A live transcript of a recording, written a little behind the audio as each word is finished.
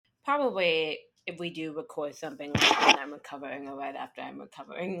probably if we do record something like when I'm recovering or right after I'm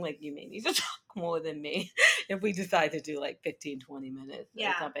recovering, like you may need to talk more than me if we decide to do like 15, 20 minutes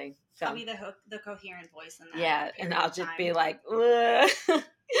or something. So, I'll be the coherent voice in that. Yeah, and I'll just be like,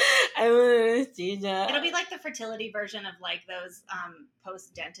 anesthesia. It'll be like the fertility version of like those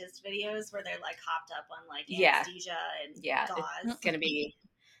post-dentist videos where they're like hopped up on like anesthesia and gauze. It's going to be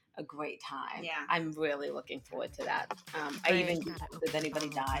a great time. Yeah. I'm really looking forward to that. I even did anybody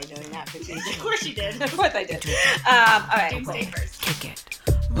die during that procedure? Of course you did. Of course I did. All right. Doomsday first. Kick it.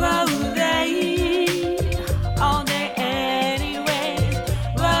 Roll day all day anyways.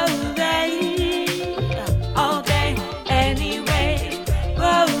 Roll day all day anyways.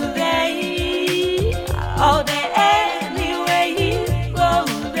 Roll day all day anyways. Roll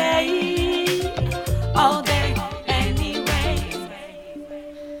day all day anyways.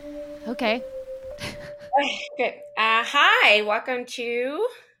 Okay. Okay. Hi. Welcome to.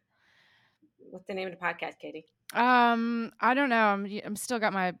 What's the name of the podcast, Katie? I don't know. I'm still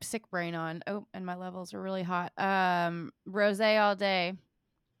got my sick brain on. Oh, and my levels are really hot. Rosé all day.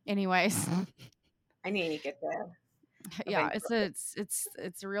 Anyways. I need to get there. Yeah, it's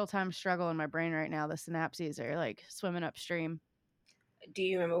a real time struggle in my brain right now. The synapses are like swimming upstream. Do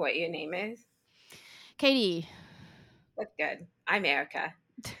you remember what your name is? Katie. That's good. I'm Erica.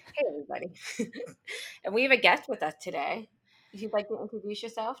 Hey, everybody. And we have a guest with us today. If you'd like to introduce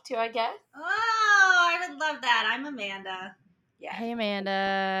yourself to our guest. Oh, I would love that. I'm Amanda. Yeah. Hey,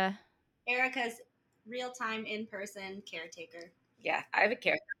 Amanda. Erica's real-time in-person caretaker. Yeah, I have a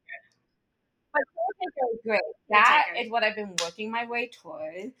caretaker. But caretaker is great. That is what I've been working my way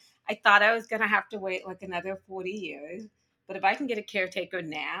toward. I thought I was going to have to wait like another 40 years. But if I can get a caretaker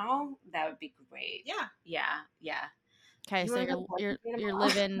now, that would be great. Yeah. Okay, so you're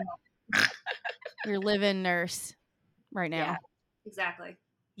living you're living nurse right now. Yeah. Exactly.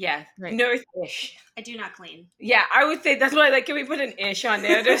 Yeah, right. Nurse-ish. I do not clean. Yeah, I would say that's why. Like, can we put an ish on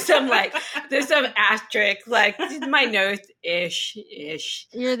there? There's some asterisk. Like, my nurse-ish.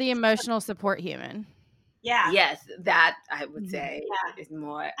 You're the emotional support human. Yeah. Yes, that I would say is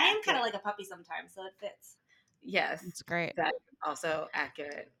more. I am kind of like a puppy sometimes, so it fits. Yes, it's great. That's also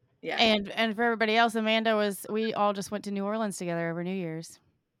accurate. Yeah. And for everybody else, Amanda we all just went to New Orleans together over New Year's.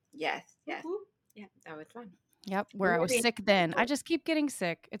 Yes. Mm-hmm. Yeah, that was fun. Yep, where I was sick then. I just keep getting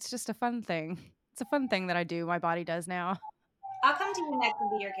sick. It's just a fun thing. It's a fun thing that I do. My body does now. I'll come to you next and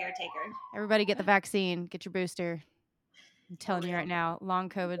be your caretaker. Everybody get the vaccine. Get your booster. I'm telling you right now, long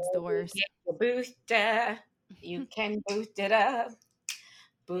COVID's the worst. Get your booster. You can boost it up.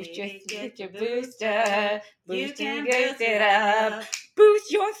 Get your booster. You can boost it up.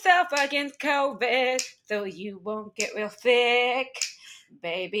 Boost yourself against COVID so you won't get real sick.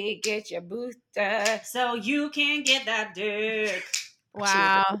 Baby, get your booster so you can get that dick.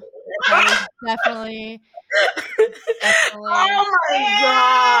 Wow. Definitely. Oh my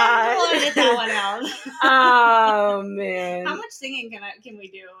God. We'll edit that one out. Oh man. How much singing can we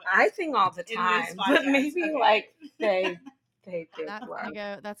do? I sing all the time. But maybe like they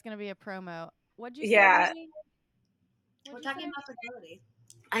that's gonna be a promo. What'd you say? Yeah. We're talking about fertility.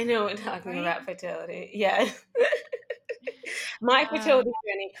 I know we're talking about fertility. Yeah. My fertility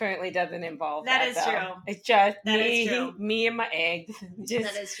journey currently doesn't involve that. That is true. It's just me and my eggs.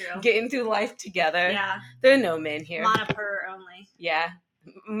 Just that is true. Getting through life together. Yeah. There are no men here. Monopur only. Yeah.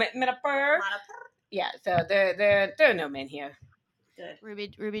 Monopur. Yeah. So there are no men here. Good.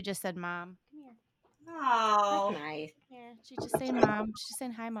 Ruby just said, "Mom, come here." Oh, that's nice. Yeah, she just saying, "Mom." She's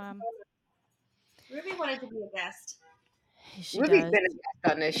saying, "Hi, Mom." Ruby wanted to be a guest. Ruby's been a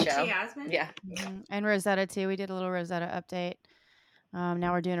guest on this show. She has been? Yeah. Mm-hmm. And Rosetta, too. We did a little Rosetta update.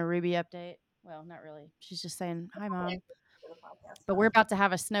 Now we're doing a Ruby update. Well, not really. She's just saying, "Hi, Mom." But we're about to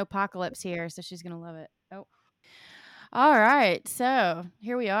have a snowpocalypse here, so she's going to love it. Oh. All right. So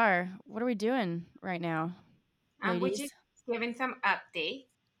here we are. What are we doing right now, ladies? We're just giving some updates.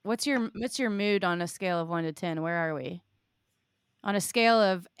 What's your mood on a scale of 1 to 10? Where are we? On a scale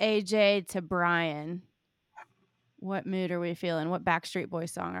of AJ to Brian, what mood are we feeling? What Backstreet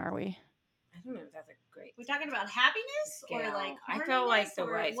Boys song are we? I don't know if that's a great. We're talking about happiness scale. Or like I feel like the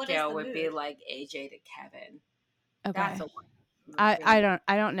right scale would be like AJ to Kevin. Okay. That's a one. I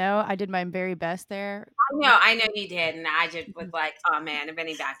don't know. I did my very best there. I know you did, and I just was like, oh man, if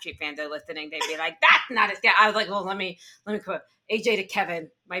any Backstreet fans are listening, they'd be like, that's not a scale. I was like, well, let me quote AJ to Kevin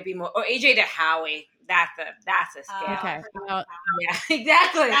might be more, or AJ to Howie. That's a scale. Okay. Yeah,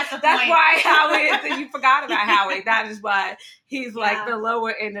 exactly. That's why Howie. You forgot about Howie. That is why he's like the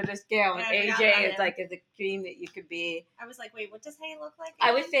lower end of the scale, and AJ is like as extreme that you could be. I was like, wait, what does Howie look like?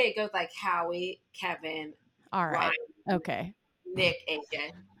 I would say it goes like Howie, Kevin. All right. Ryan, okay. Nick,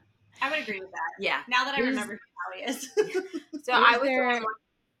 AJ. I would agree with that. Yeah. Now that I remember how he is. So I was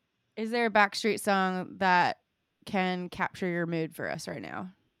is there a Backstreet song that can capture your mood for us right now?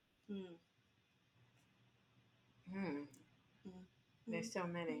 There's so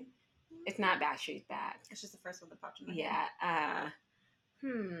many. It's not Backstreet's Back. It's just the first one that popped in my head. Yeah.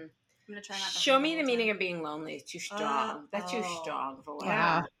 I'm gonna try not to Show Me the Meaning of Being Lonely is too strong. That's too strong for where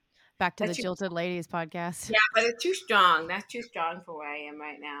I am. Back to the Jilted Ladies podcast. Yeah, but it's too strong. That's too strong for where I am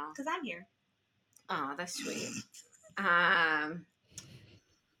right now. Because I'm here. Oh, that's sweet.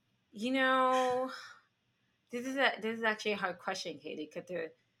 You know, this is actually a hard question, Katie, because there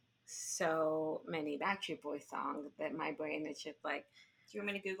are so many Backstreet Boys songs that my brain is just like. Do you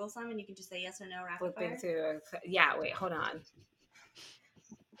want me to Google some and you can just say yes or no rapid flipping fire? through. Yeah, wait, hold on.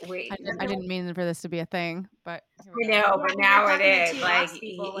 Wait, I didn't mean for this to be a thing, but I know, but now it is.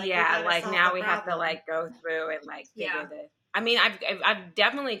 Now we have to like go through and like figure this. I mean, I've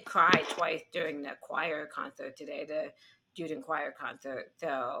definitely cried twice during the choir concert today, the student choir concert.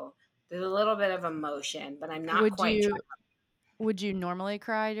 So there's a little bit of emotion, but I'm not quite sure. Would you normally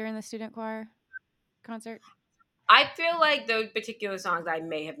cry during the student choir concert? I feel like those particular songs, I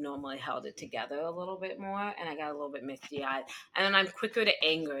may have normally held it together a little bit more, and I got a little bit misty-eyed. And then I'm quicker to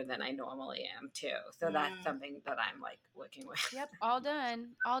anger than I normally am, too. So that's something that I'm, like, working with. Yep, all done.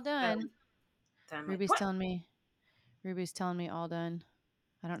 All done. So Ruby's telling me all done.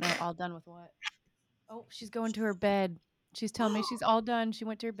 I don't know, all done with what? Oh, she's going to her bed. She's telling me she's all done. She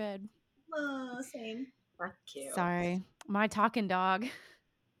went to her bed. Same. That's cute. Sorry. My talking dog.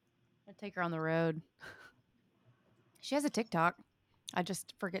 I'd take her on the road. She has a TikTok. I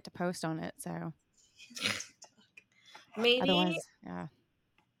just forget to post on it, so. Maybe. Otherwise, yeah.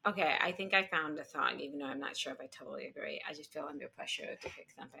 Okay, I think I found a song, even though I'm not sure if I totally agree. I just feel under pressure to pick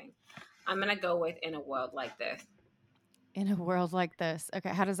something. I'm going to go with In a World Like This. In a World Like This. Okay,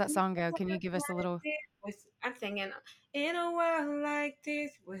 how does that song go? Can you give us a little... I'm singing, in a world like this,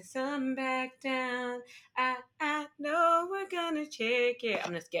 with some back down, I know we're gonna check it.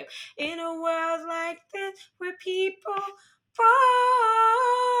 I'm gonna skip. In a world like this, where people fall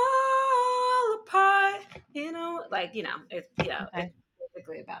apart, it's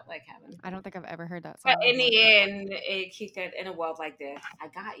basically about like having. I don't think I've ever heard that song. But in the end, he said, in a world like this, I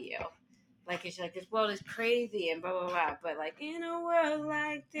got you. Like, it's like, this world is crazy and blah, blah, blah. But, like, in a world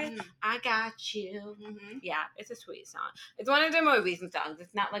like this, I got you. Mm-hmm. Yeah, it's a sweet song. It's one of their more recent songs.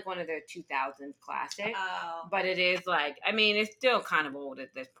 It's not, like, one of their 2000s classics. Oh. But it is, like, I mean, it's still kind of old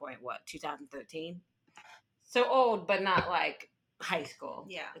at this point. What, 2013? So old, but not, like, high school.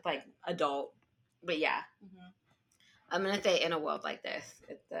 Yeah. It's, like, adult. But, yeah. Mm-hmm. I'm going to say In a World Like This.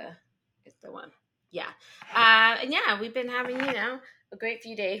 It's the one. Yeah. And, yeah, we've been having, a great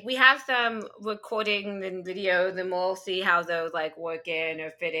few days. We have some recordings and videos, and we'll see how those like work in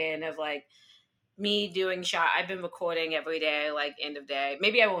or fit in of like me doing shot. I've been recording every day, like end of day.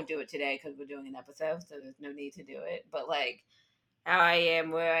 Maybe I won't do it today because we're doing an episode, so there's no need to do it. But like how I am,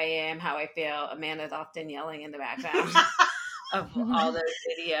 where I am, how I feel. Amanda's often yelling in the background of all those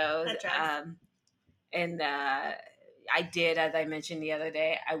videos. And I did, as I mentioned the other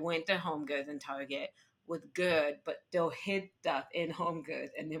day, I went to Home Goods and Target. Was good, but still hid stuff in Home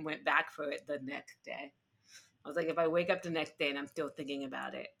Goods and then went back for it the next day. I was like, if I wake up the next day and I'm still thinking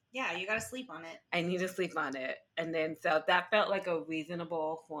about it. Yeah, you got to sleep on it. I need to sleep on it. And then, so that felt like a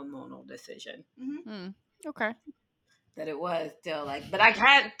reasonable hormonal decision. Mm-hmm. Okay. That it was still like, but I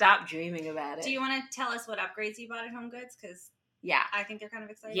can't stop dreaming about it. Do you want to tell us what upgrades you bought at Home Goods? Because yeah, I think they're kind of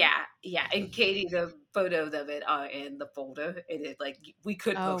exciting. Yeah. And Katie, the photos of it are in the folder. It is like, we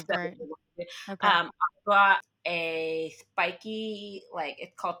could post that. Right. Okay. I bought a spiky, like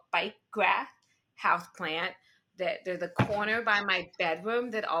it's called spike grass houseplant. That there's a corner by my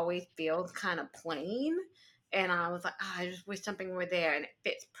bedroom that always feels kind of plain. And I was like, I just wish something were there. And it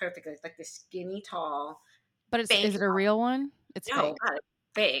fits perfectly. It's like the skinny tall. But is it a real one? It's fake.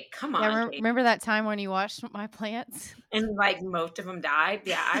 Fake. Come on. Yeah, remember that time when you watched my plants? And like most of them died?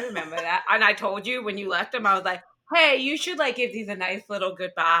 Yeah, I remember that. And I told you when you left them, I was like, hey, you should like give these a nice little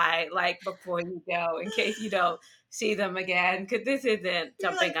goodbye, like before you go, in case you don't see them again. Because this isn't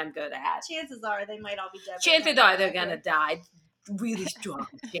something I'm good at. Chances are they might all be dead. Chances are they're going to die. Really strong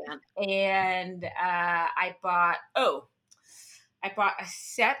chance. And I bought a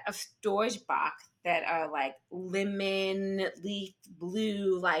set of storage box that are like lemon leaf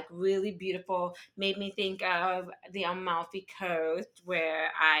blue, like really beautiful. Made me think of the Amalfi Coast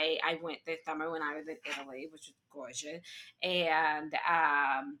where I went this summer when I was in Italy, which was gorgeous. And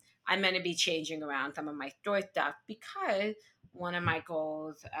I'm going to be changing around some of my store stuff because one of my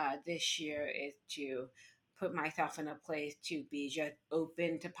goals this year is to put myself in a place to be just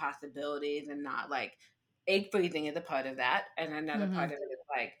open to possibilities and not like egg freezing is a part of that. And another part of it is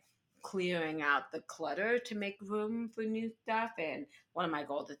like clearing out the clutter to make room for new stuff. And one of my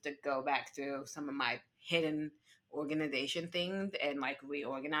goals is to go back through some of my hidden organization things and like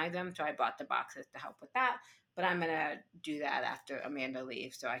reorganize them. So I bought the boxes to help with that. But I'm going to do that after Amanda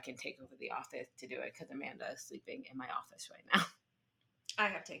leaves so I can take over the office to do it because Amanda is sleeping in my office right now. I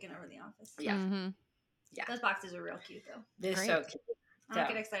have taken over the office. Yeah. Mm-hmm. Yeah. Those boxes are real cute, though. They're Great. so cute. I don't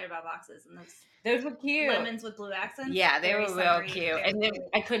get excited about boxes. And those were cute. Lemons with blue accents. Yeah, they very were real summery, cute. very And then cute.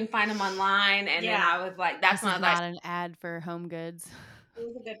 I couldn't find them online. And then I was like, that's This when I is was like, not an ad for Home Goods. It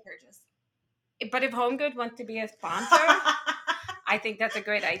was a good purchase. but if Home Goods wants to be a sponsor, I think that's a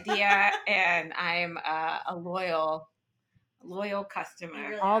great idea. And I'm a loyal customer. You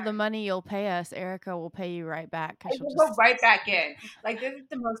really All are. the money you'll pay us, Erica will pay you right back. 'Cause I she'll will just go right back in. Like, this is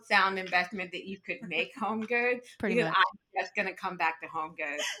the most sound investment that you could make, Home Goods. Pretty because much. I'm just going to come back to Home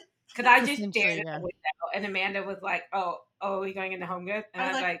Goods. Because I just Essentially, stared at yeah. the window, and Amanda was like, "Oh, are we going into Home Goods?" And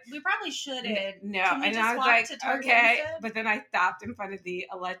I was like, we probably should have. "No." Can we And just I was walk like, to Target "Okay." instead? But then I stopped in front of the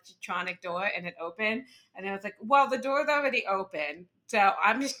electronic door, and it opened. And I was like, "Well, the door's already open, so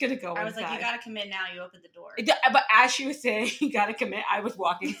I'm just gonna go I was inside." like, you gotta commit now. You opened the door. But as she was saying, "You gotta commit," I was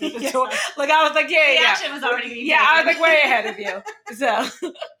walking through the Yeah. door. Like I was like, "Yeah, The yeah." action was already being Yeah, I was taken. like way ahead of you.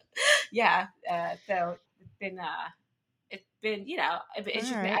 So, yeah. So it's been, it's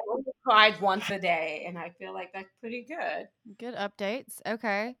just All right. I only cried once a day, and I feel like that's pretty good. Good updates.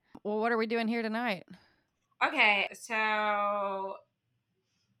 Okay. Well, what are we doing here tonight? Okay, so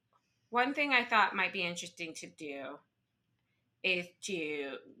one thing I thought might be interesting to do is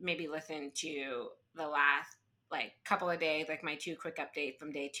to maybe listen to the last like couple of days, like my 2 quick updates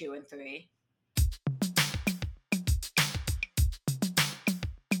from day 2 and 3.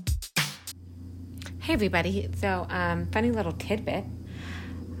 Hey everybody, so funny little tidbit.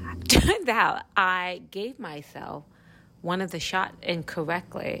 Turns out I gave myself one of the shots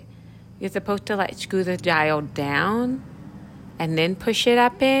incorrectly. You're supposed to like screw the dial down and then push it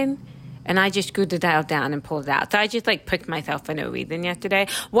up in. And I just screwed the dial down and pulled it out. So I just like pricked myself for no reason yesterday.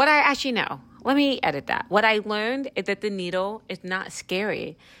 What I actually know, let me edit that. What I learned is that the needle is not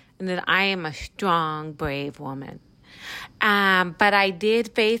scary and that I am a strong, brave woman. But I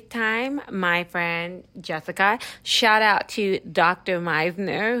did FaceTime my friend Jessica. Shout out to Dr.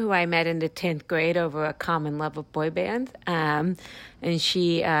 Meisner, who I met in the 10th grade over a common love of boy bands. And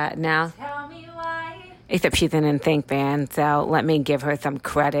she now... Tell me why. Except she's in NSYNC band, so let me give her some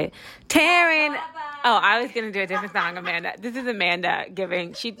credit. Taryn! Oh, I was going to do a different song, Amanda. This is Amanda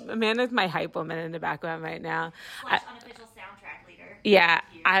giving... Amanda's my hype woman in the background right now. / unofficial soundtrack leader. Yeah,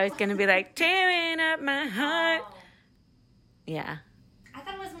 I was going to be like, tearing up my heart. Oh. Yeah. I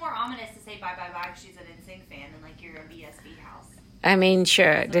thought it was more ominous to say bye bye bye because she's an NSYNC fan and like you're a BSB house. I mean,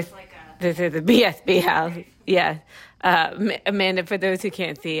 sure. So This it's like is a BSB house. Yeah. Amanda, for those who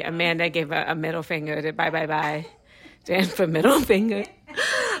can't see, Amanda gave a middle finger to bye bye bye. Stand for middle finger.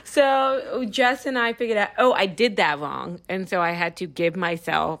 So Jess and I figured out, I did that wrong. And so I had to give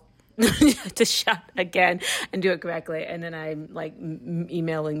myself to shot again and do it correctly. And then I'm like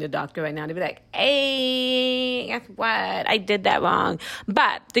emailing the doctor right now to be like, hey, guess what? I did that wrong.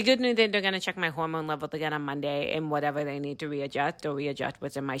 But the good news is they're going to check my hormone levels again on Monday and whatever they need to readjust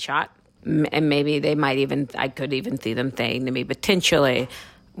what's in my shot. And maybe I could even see them saying to me, potentially,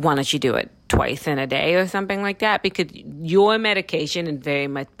 why don't you do it twice in a day or something like that? Because your medication is very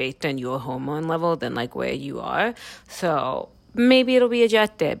much based on your hormone level than like where you are. So maybe it'll be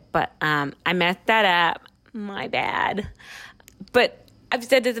adjusted. But I messed that up. My bad. But I've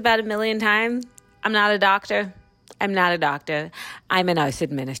said this about 1 million times. I'm not a doctor. I'm a nurse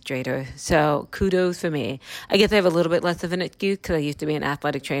administrator. So kudos for me. I guess I have a little bit less of an excuse because I used to be an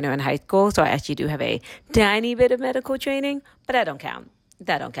athletic trainer in high school. So I actually do have a tiny bit of medical training. But that don't count.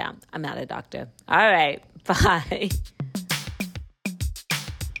 I'm not a doctor. All right. Bye.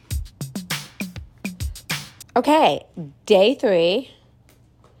 Okay. Day 3.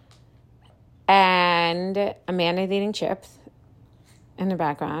 And Amanda's eating chips in the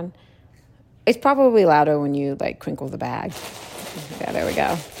background. It's probably louder when you like crinkle the bag. Yeah, there we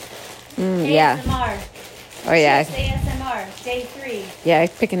go. Yeah. ASMR. Oh yeah. Chips ASMR. Day 3. Yeah,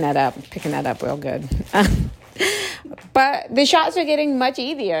 picking that up real good. But the shots are getting much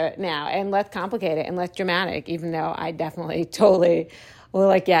easier now and less complicated and less dramatic, even though I definitely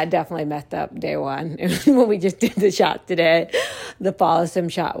definitely messed up day 1 when we just did the shot today, the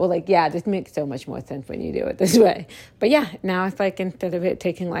Follisome shot. This makes so much more sense when you do it this way. But yeah, now it's like instead of it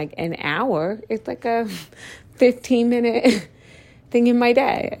taking like an hour, it's like a 15-minute thing in my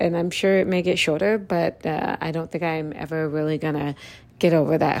day. And I'm sure it may get shorter, but I don't think I'm ever really going to get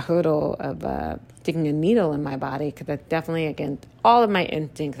over that hurdle of sticking a needle in my body, because that's definitely against all of my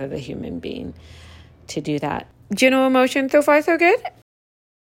instincts as a human being to do that. General emotion, so far so good.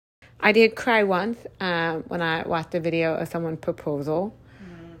 I did cry once when I watched a video of someone's proposal.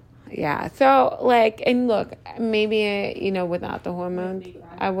 Yeah, so like, and look, maybe, without the hormones,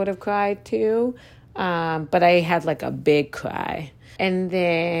 I would have cried too. But I had like a big cry. And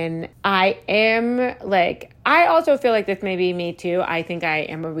then I also feel like this may be me too. I think I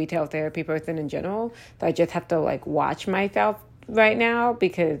am a retail therapy person in general. So I just have to like watch myself right now,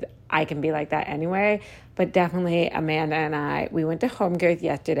 because I can be like that anyway. But definitely Amanda and we went to HomeGoods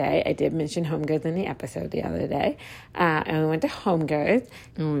yesterday. I did mention HomeGoods in the episode the other day. And we went to HomeGoods.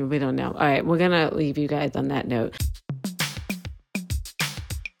 We don't know. All right, we're going to leave you guys on that note.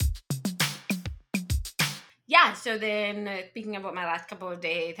 Yeah, so then speaking of what my last couple of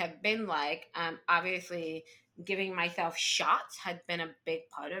days have been like, obviously giving myself shots had been a big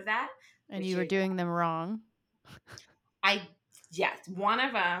part of that. And you were doing them wrong. Yes, one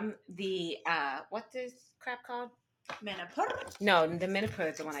of them, the, what's this crap called? Menopur? No, the Menopur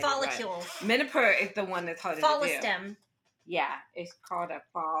is the one I did right. Follicules. Menopur is the one that's harder to do. Follistem. Yeah, it's called a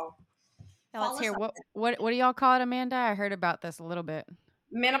fall. Now let's hear, what do y'all call it, Amanda? I heard about this a little bit.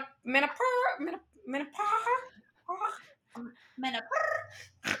 Menopur.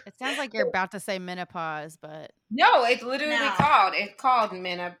 It sounds like you're about to say menopause, but no, it's literally called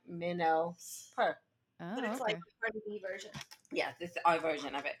menopur. Oh, but it's okay. like the Cardi B version. Yes, it's our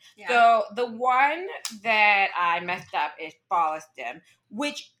version of it. Yeah. So the one that I messed up is Follistem,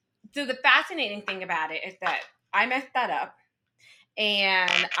 so the fascinating thing about it is that I messed that up, and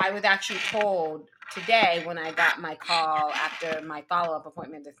I was actually told today when I got my call after my follow-up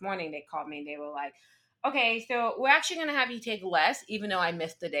appointment this morning, they called me and they were like, okay, so we're actually going to have you take less, even though I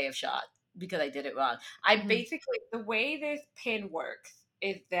missed the day of shot because I did it wrong. Basically, the way this pin works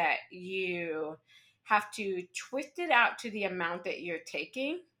is that you have to twist it out to the amount that you're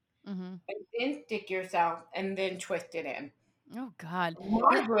taking, and then stick yourself and then twist it in. Oh God!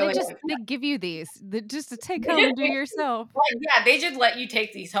 Really they give you these just to take home and do yourself. Yeah, they just let you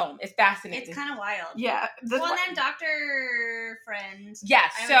take these home. It's fascinating. It's kind of wild. Yeah. Well, and then Dr. Friend.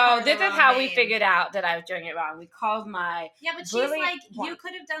 Yes. So this is how we figured out that I was doing it wrong. We called my but she's like, you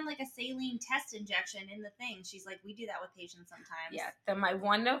could have done like a saline test injection in the thing. She's like, we do that with patients sometimes. Yeah. So my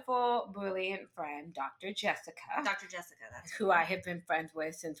wonderful, brilliant friend, Dr. Jessica. That's who I have been friends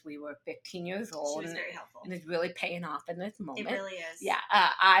with since we were 15 years old. She was very helpful. And it's really paying off in this moment. It really is. Yeah.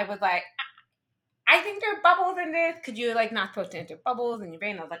 I was like, I think there are bubbles in this. Could you not supposed to enter bubbles in your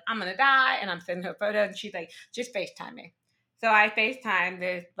brain? I was like, I'm going to die. And I'm sending her a photo. And she's like, just FaceTime me. So I FaceTimed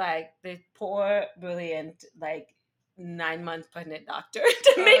this poor, brilliant, 9 months pregnant doctor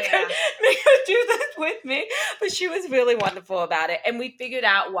to make her do this with me. But she was really wonderful about it. And we figured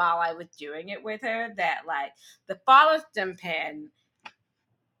out while I was doing it with her that the Follistem pin,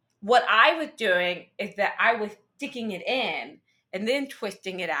 what I was doing is that I was sticking it in and then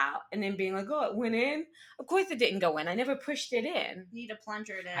twisting it out and then being like, oh, it went in. Of course it didn't go in. I never pushed it in. You need a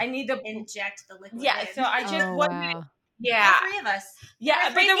plunger to inject the liquid in. So I just wasn't. Wow. Yeah. All 3 of us. Yeah,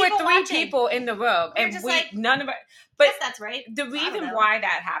 but there were 3 people in the room. And none of us. But yes, that's right. The reason why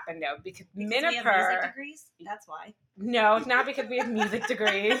that happened, though, because Menopur. We have music degrees? That's why. No, it's not because we have music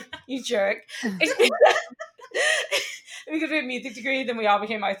degrees. You jerk. Because we have music degrees and we all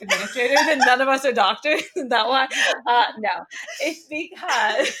became arts administrators and none of us are doctors. Is that why? No. It's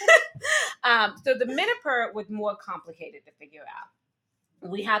because so the Menopur was more complicated to figure out.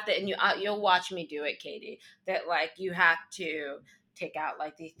 We have to, and you'll watch me do it, Katie, that you have to take out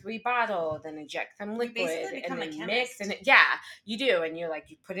these 3 bottles and inject some liquid and then mix you do, and you're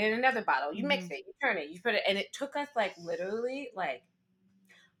you put it in another bottle, you mix it, you turn it, you put it, and it took us literally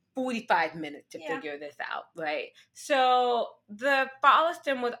 45 minutes to figure this out, right? So the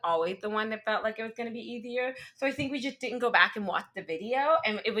Follistem was always the one that felt like it was going to be easier. So I think we just didn't go back and watch the video,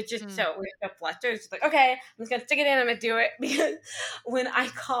 and it was just so we were so flustered. It's just okay, I'm just going to stick it in, I'm going to do it. Because when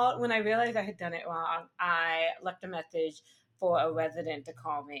I realized I had done it wrong, I left a message for a resident to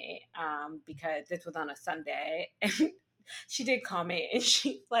call me because this was on a Sunday, and she did call me and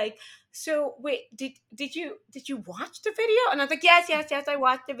she's like, so wait, did you watch the video? And I was like, yes, I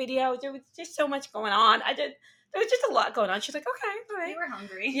watched the video. There was just so much going on. There was just a lot going on. She's like, okay, all right. We were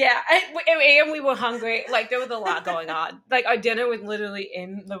hungry. Yeah, and we were hungry. There was a lot going on. Our dinner was literally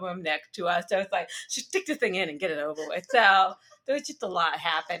in the room next to us. So it's just stick the thing in and get it over with. So there was just a lot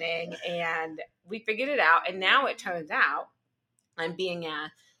happening, and we figured it out. And now it turns out I'm being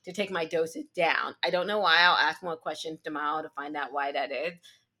asked to take my dosage down. I don't know why. I'll ask more questions tomorrow to find out why that is.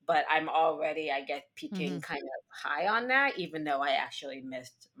 But I'm already, I guess, peaking kind of high on that, even though I actually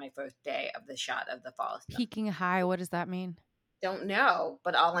missed my first day of the shot of the Follistim. Peaking high, what does that mean? Don't know,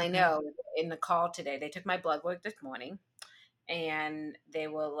 but all I know in the call today, they took my blood work this morning, and they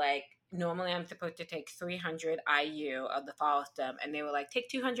were like, normally I'm supposed to take 300 IU of the Follistim, and they were like, take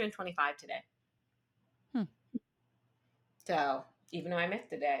 225 today. So even though I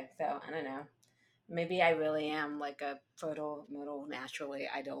missed a day, so I don't know. Maybe I really am like a fertile middle naturally.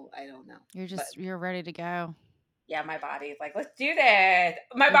 I don't know. You're ready to go. Yeah, my body's like, let's do this.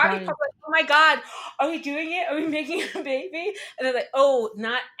 My body's like, oh my God, are we doing it? Are we making a baby? And they're like, oh,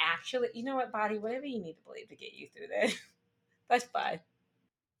 not actually. You know what, body, whatever you need to believe to get you through this. That's fine.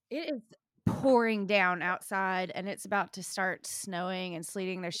 It is pouring down outside, and it's about to start snowing and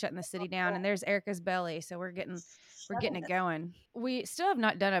sleeting. They're shutting the city down, and there's Erica's belly, so we're getting it going. We still have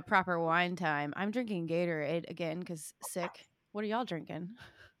not done a proper wine time. I'm drinking Gatorade again because sick. What are y'all drinking?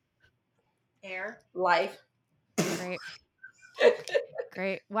 Air. Life.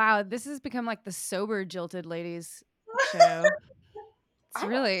 Great. Wow, this has become like the sober jilted ladies show. It's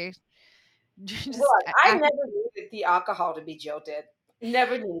really just I never needed the alcohol to be jilted.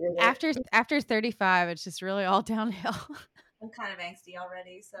 Never needed it. After 35, it's just really all downhill. I'm kind of angsty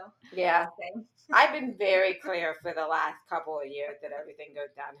already, so yeah. I've been very clear for the last couple of years that everything goes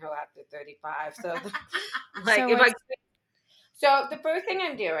downhill after 35. So, so the first thing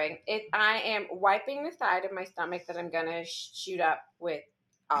I'm doing is I am wiping the side of my stomach that I'm gonna shoot up with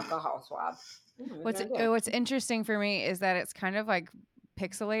alcohol swab. What's interesting for me is that it's kind of like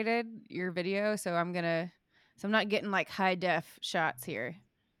pixelated, your video, so I'm not getting like high def shots here.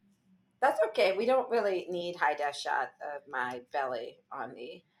 That's okay. We don't really need high def shots of my belly on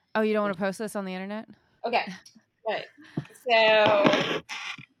the. Oh, you don't want to post this on the internet? Okay. Right. So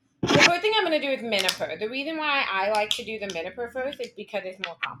the first thing I'm going to do is Menopur. The reason why I like to do the Menopur first is because it's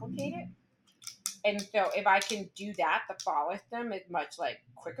more complicated. And so if I can do that, the Follistim is much like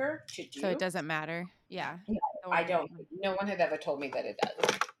quicker to do. So it doesn't matter. Yeah. I don't. No one has ever told me that it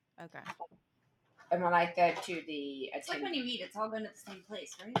does. Okay. And when I said to the it's like when you eat, it's all going to the same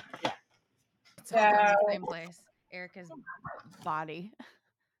place, right? Yeah. It's all going to the same place. Erica's body.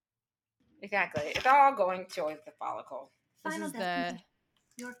 Exactly. It's all going towards the follicle.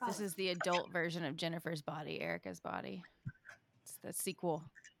 This is the adult version of Jennifer's body, Erica's body. It's the sequel.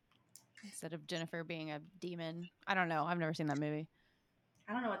 Instead of Jennifer being a demon. I don't know. I've never seen that movie.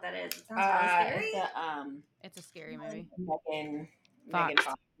 I don't know what that is. It sounds really scary. It's a scary movie. Megan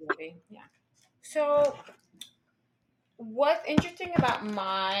Fox movie. Yeah. So what's interesting about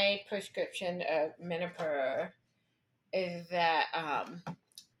my prescription of Menopur is that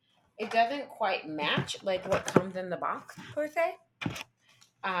it doesn't quite match like what comes in the box per se.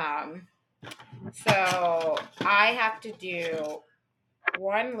 So I have to do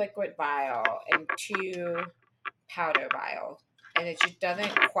 1 liquid vial and 2 powder vials, and it just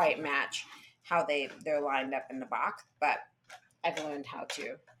doesn't quite match how they're lined up in the box. But I've learned how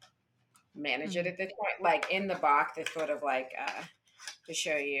to manage it at this point. Like in the box, it's sort of like to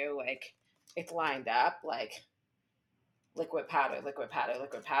show you like it's lined up like liquid powder, liquid powder,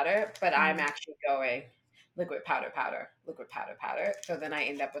 liquid powder. But I'm actually going liquid powder, powder, liquid powder, powder. So then I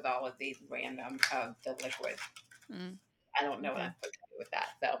end up with all of these random the liquids. I don't know what I'm supposed to do with that,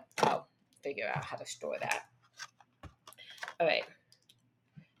 so I'll figure out how to store that. All right.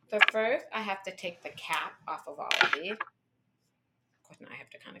 So first, I have to take the cap off of all of these. Of course, now I have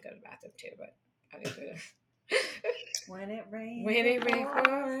to kind of go to the bathroom too, but I'll just do this. When it rains. When it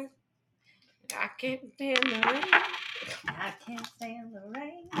rains, I can't stand the rain. I can't stand the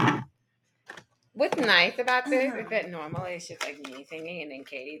rain. What's nice about this is that normally it's just like me singing, and then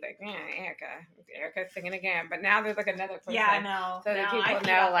Katie's like, yeah, Erica's singing again. But now there's like another person. Yeah, I know. So that people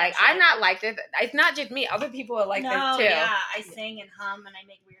know, like, I'm not like this. It's not just me. Other people are like this too. Yeah, I sing and hum and I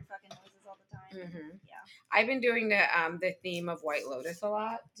make weird fucking noises all the time. Mm-hmm. Yeah. I've been doing the theme of White Lotus a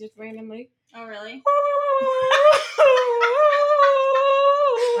lot, just randomly. Oh, really?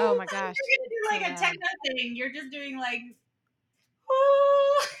 Oh my gosh. You're going to do like a techno thing. You're just doing like...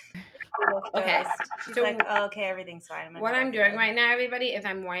 Okay. She's so, like, oh, okay, everything's fine. What I'm doing right now, everybody, is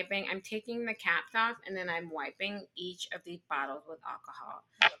I'm taking the caps off, and then I'm wiping each of these bottles with alcohol.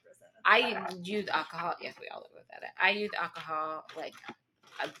 I use alcohol. Yes, we all live with that. I use alcohol, like,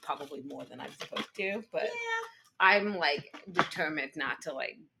 probably more than I'm supposed to, but I'm, like, determined not to,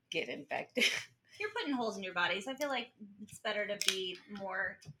 like, get infected. You're putting holes in your body, so I feel like it's better to be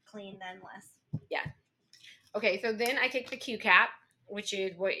more clean than less. Yeah. Okay, so then I take the Q-cap, which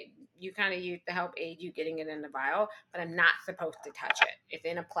is what you kind of use to help aid you getting it in the vial, but I'm not supposed to touch it. It's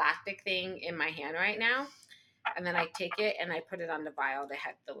in a plastic thing in my hand right now. And then I take it and I put it on the vial that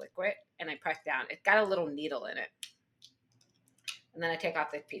had the liquid and I press down. It's got a little needle in it. And then I take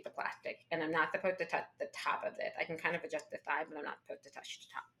off this piece of plastic and I'm not supposed to touch the top of it. I can kind of adjust the side, but I'm not supposed to touch the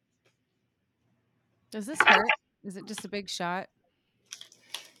top. Does this hurt? Is it just a big shot?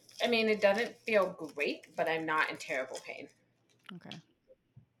 I mean, it doesn't feel great, but I'm not in terrible pain. Okay.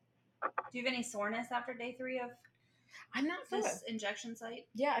 Do you have any soreness after day 3 of I'm not sore. this injection site?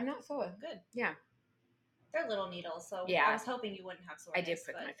 Yeah, I'm not sore. Good. Yeah. They're little needles, so Yeah. I was hoping you wouldn't have soreness. I did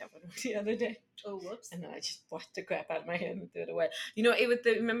put myself in the other day. Oh, whoops. And then I just washed the crap out of my hand and threw it away. You know, it was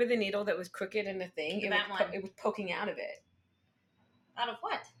remember the needle that was crooked in the thing? It was poking out of it. Out of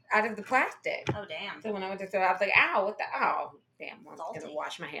what? Out of the plastic. Oh, damn. So when I went to throw it, I was like, ow, what the, oh, damn, well, I'm going to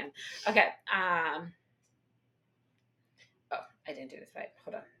wash my hand. Okay. Oh, I didn't do this right.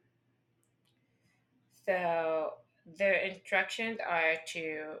 Hold on. So the instructions are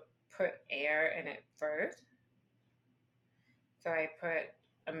to put air in it first. So I put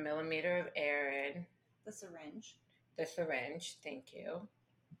 1 millimeter of air in. The syringe. Thank you.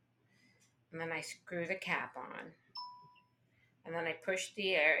 And then I screw the cap on. And then I push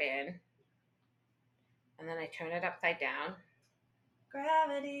the air in. And then I turn it upside down.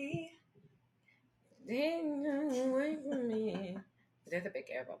 Gravity. Away from me. There's a big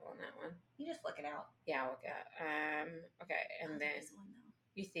air bubble in that one. You just flick it out. Yeah, I'll get okay, and then This one, though.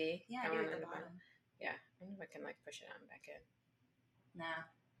 you see? Yeah, I do at the bottom. Yeah, I wonder if I can like push it on back in. Nah,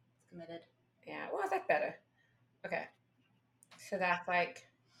 it's committed. Yeah, well, that's better. Okay, so that's like,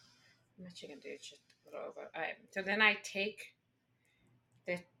 how much you can do? It's just a little over. All right, so then I take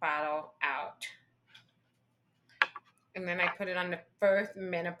this bottle out, and then I put it on the first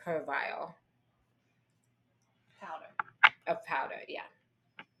Menopur vial. Powder. Of powder, yeah.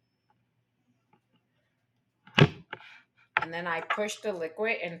 And then I push the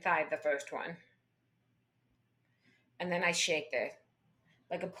liquid inside the first one. And then I shake this.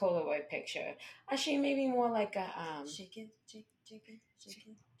 Like a Polaroid picture. Actually, maybe more like a Shake it, shake it.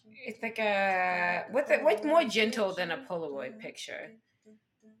 it's like a what's more gentle than a Polaroid picture?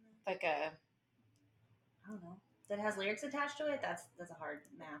 Like a I don't know. That has lyrics attached to it? That's a hard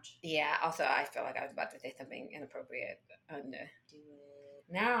match. yeah, also I feel like I was about to say something inappropriate on the Do it.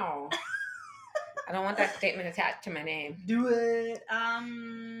 No. I don't want that statement attached to my name. Do it.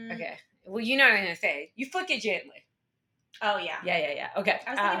 Okay. Well, you know what I'm gonna say. You flick it gently. Oh yeah. Yeah. Okay.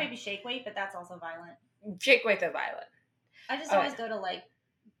 I was thinking maybe shake weight, but that's also violent. Shake weight of violet. I just always go to like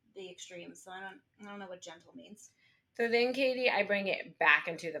the extremes, so I don't know what gentle means. So then, Katie, I bring it back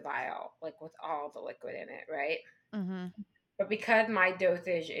into the vial, like with all the liquid in it, right? Mm-hmm. But because my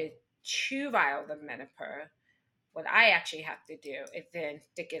dosage is 2 vials of Menopur, what I actually have to do is then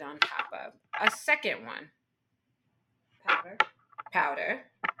stick it on top of a second one. Powder.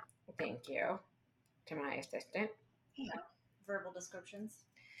 Thank you to my assistant. Yeah. Verbal descriptions.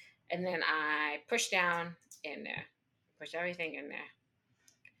 And then I push down in there. Push everything in there.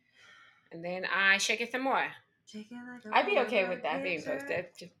 And then I shake it some more. I'd be okay with that being posted.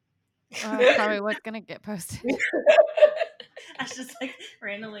 Probably what's going to get posted. I was just like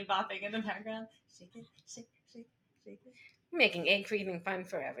randomly bopping in the background. Shake it, shake it. Making egg freezing fun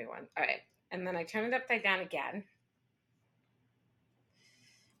for everyone. All right. And then I turn it upside down again.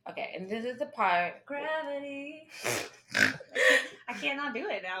 Okay, and this is the part. Gravity. I cannot do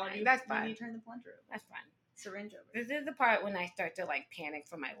it now. That's fine. When you turn the plunger over. That's fine. Syringe over. This is the part when I start to like panic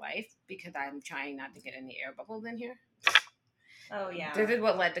for my life because I'm trying not to get any air bubbles in here. Oh yeah. This is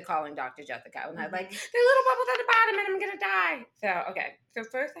what led to calling Dr. Jessica when I was like, there's little bubbles at the bottom and I'm gonna die. So okay. So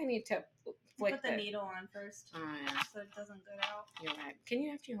first I need to put the needle on first. Oh yeah. So it doesn't go out. You're right. Can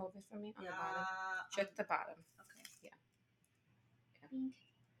you actually hold this for me on the bottom? Just the bottom. Okay. Yeah.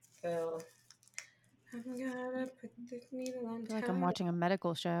 So I'm gonna put this needle on. I feel like I'm watching a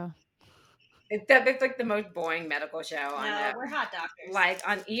medical show. It's like the most boring medical show on No, we're hot doctors. Like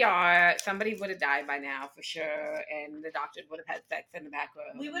on ER, somebody would have died by now for sure, and the doctors would have had sex in the back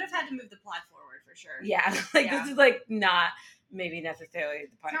room. We would have had to move the plot forward for sure. Yeah, this is like not maybe necessarily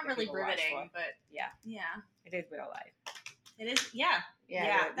the part. It's not really riveting, but yeah, it is real life. It is, yeah.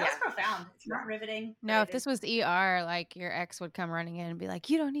 That was profound. It's not riveting. No, if this was ER, like your ex would come running in and be like,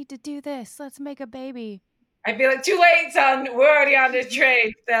 "You don't need to do this. Let's make a baby." I'd be like, "Too late, son. We're already on this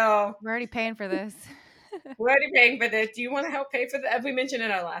train, so we're already paying for this. We're already paying for this. Do you want to help pay for this?" As we mentioned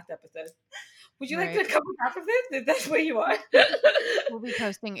in our last episode. Would you like to come on top of this? If that's where you are. We'll be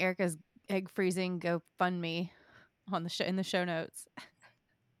posting Erica's egg freezing GoFundMe on the in the show notes.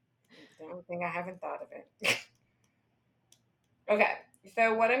 Don't think I haven't thought of it. Okay,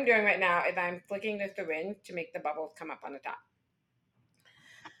 So what I'm doing right now is I'm flicking the syringe to make the bubbles come up on the top.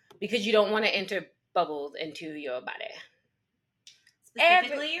 Because you don't want to enter bubbles into your body.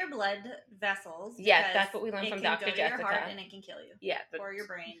 Specifically your blood vessels. Yes, that's what we learned from Dr. Jessica. Your heart and it can kill you. Yeah. Or your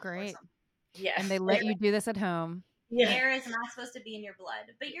brain. Great. Yes. And they let you do this at home. Yeah. Air is not supposed to be in your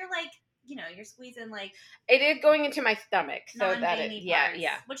blood. But you're like, you're squeezing like... It is going into my stomach. So that it...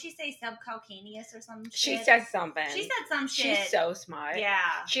 Yeah. What'd she say? Subcutaneous or some shit? She said something. She said some shit. She's so smart. Yeah.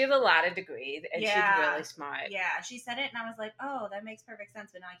 She has a lot of degrees and she's really smart. Yeah. She said it and I was like, oh, that makes perfect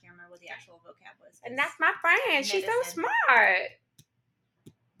sense. But now I can't remember what the actual vocab was. And that's my friend. She's so smart.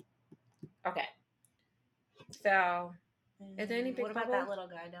 Okay. So, is there any big What about bubble? that little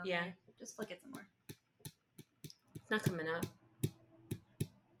guy down there? Just flick it some more. It's not coming up.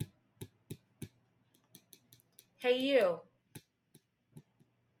 Hey, you.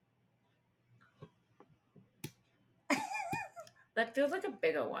 That feels like a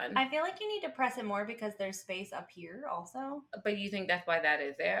bigger one. I feel like you need to press it more because there's space up here also. But you think that's why that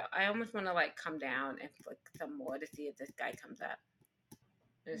is there? I almost want to come down and flick some more to see if this guy comes up.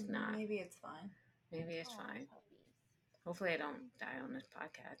 It's not. Maybe it's fine. Maybe it's fine. Hopefully I don't die on this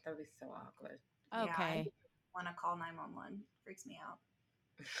podcast. That would be so awkward. Okay. Yeah, I want to call 911. Freaks me out.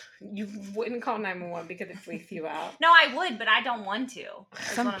 You wouldn't call 911 because it freaks you out. No, I would, but I don't want to.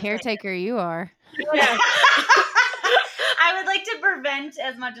 Some caretaker you are. Yeah. I would like to prevent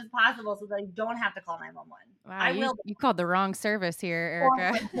as much as possible so that I don't have to call 911. Wow, you called the wrong service here,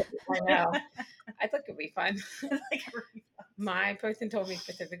 Erica. I know. I thought it would be fun. My person told me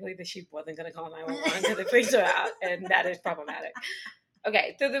specifically that she wasn't going to call 911 because it freaks her out, and that is problematic.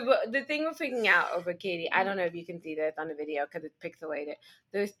 Okay, so the thing we're freaking out over, Katie, I don't know if you can see this on the video because it's pixelated.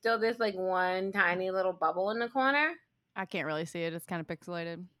 There's still this one tiny little bubble in the corner. I can't really see it. It's kind of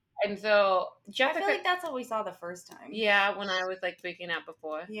pixelated. And so Jessica, I feel like that's what we saw the first time. Yeah, when I was freaking out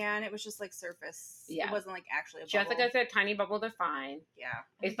before. Yeah, and it was just surface. Yeah. It wasn't actually a bubble. Jessica said tiny bubbles are fine. Yeah.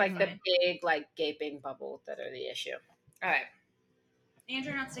 It's the big gaping bubbles that are the issue. All right. And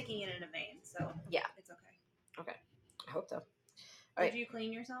you're not sticking it in a vein, so yeah, it's okay. Okay. I hope so. All right. Did you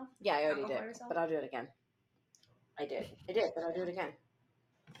clean yourself? Yeah, I already did. But I'll do it again. I did, but I'll do it again.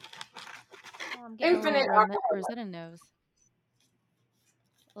 Oh, I'm getting Infinite Rosetta nose.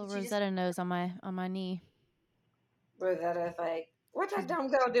 Little Rosetta nose on my knee. Rosetta's like, what's that dumb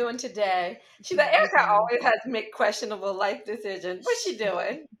girl doing today? She's like, Erica always has to make questionable life decisions. What's she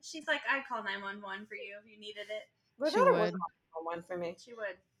doing? She's like, I'd call 911 for you if you needed it. Rosetta would call 911 for me. She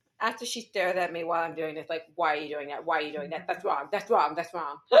would. After she stared at me while I'm doing this, like, why are you doing that? Why are you doing that? That's wrong. That's wrong. That's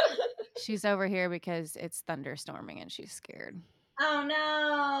wrong. She's over here because it's thunderstorming and she's scared. Oh, no.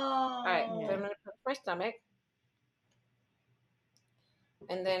 All right. So I'm going to put my stomach.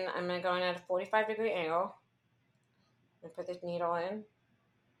 And then I'm going to go in at a 45-degree angle and put this needle in.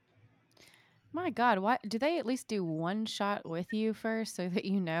 My God, why do they at least do one shot with you first so that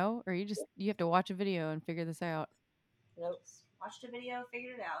you know? Or you have to watch a video and figure this out? Nope. Watched a video,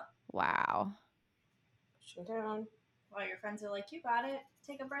 figured it out. Wow. Push it down. Well, your friends are like, you got it.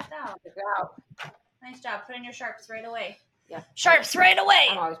 Take a breath out. Take it out. Nice job. Put in your sharps right away. Yeah. Sharps right away.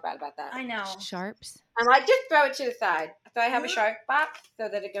 I'm always bad about that. I know. Sharps? I'm like, just throw it to the side. So I have a sharp box so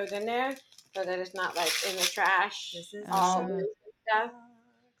that it goes in there so that it's not in the trash. This is all stuff.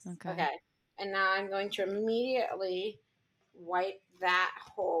 Okay. And now I'm going to immediately wipe that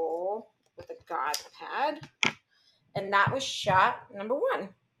hole with a gauze pad. And that was shot number 1.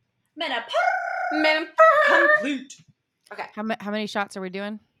 Menopause. Complete. Okay. How many shots are we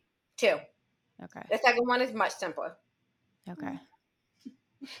doing? 2. Okay. The second one is much simpler. Okay.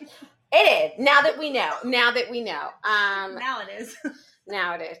 It is. Now that we know. Now it is.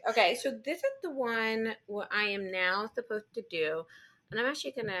 Now it is. Okay, so this is the one what I am now supposed to do. And I'm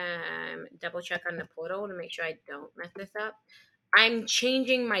actually going to double check on the portal to make sure I don't mess this up. I'm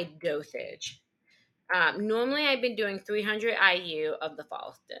changing my dosage. Normally I've been doing 300 IU of the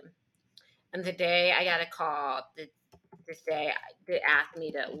Folliston. And today I got a call to say, they asked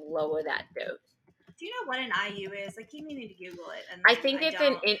me to lower that dose. Do you know what an IU is? I keep meaning to Google it. And I think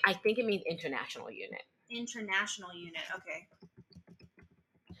I think it means international unit. International unit, okay.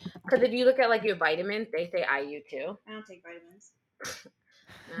 Because if you look at your vitamins, they say IU too. I don't take vitamins.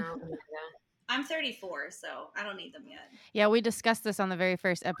 No, I'm 34, so I don't need them yet. Yeah, we discussed this on the very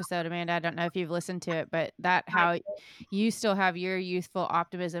first episode, Amanda. I don't know if you've listened to it, but how you still have your youthful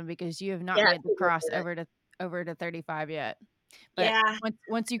optimism because you have not made the cross over to 35 yet. But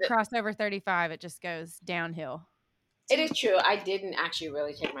once you cross over 35, it just goes downhill. It is true. I didn't actually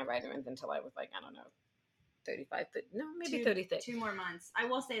really take my vitamins until I was 20. 35, but no, maybe 36. 2 more months. I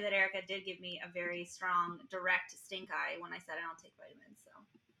will say that Erica did give me a very strong, direct stink eye when I said I don't take vitamins.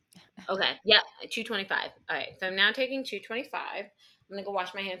 So okay, yeah, 225. All right, so I'm now taking 225. I'm gonna go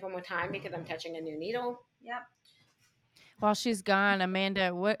wash my hands one more time because I'm touching a new needle. Yep. While she's gone,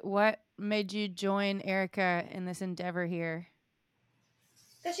 Amanda, what made you join Erica in this endeavor here?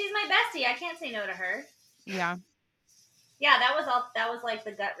 Because she's my bestie. I can't say no to her. Yeah. Yeah, that was all. That was like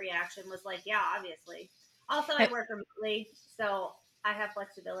the gut reaction was like, yeah, obviously. Also, I work remotely, so I have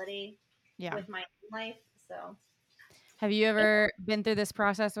flexibility with my life. So, have you ever been through this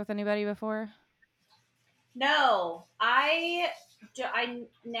process with anybody before? No, I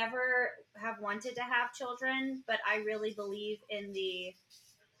never have wanted to have children, but I really believe in the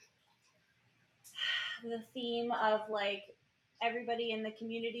theme of like everybody in the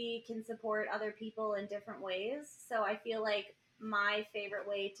community can support other people in different ways. So I feel like my favorite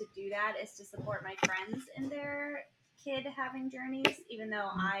way to do that is to support my friends in their kid having journeys, even though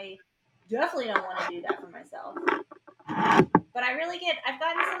I definitely don't want to do that for myself. But I've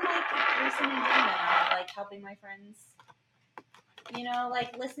gotten some like recent enjoyment out of like helping my friends,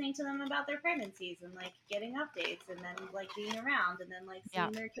 like listening to them about their pregnancies and like getting updates and then like being around and then like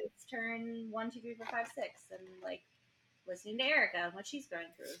seeing their kids turn 1, 2, 3, 4, 5, 6 and like listening to Erica and what she's going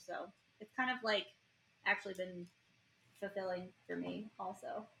through. So it's kind of like actually been fulfilling for me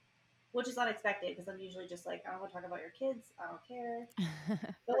also, which is unexpected because I'm usually just like, I don't want to talk about your kids. I don't care.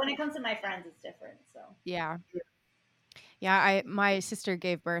 But when it comes to my friends, it's different. So yeah. My sister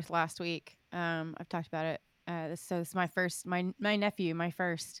gave birth last week. I've talked about it. So this is my first, my nephew, my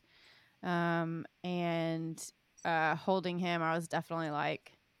first, and holding him, I was definitely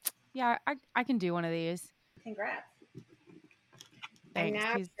like, yeah, I can do one of these. Congrats.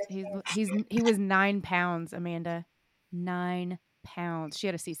 Thanks. He was 9 pounds, Amanda. 9 pounds. She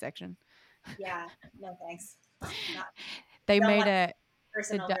had a C-section. Yeah. No thanks. They made a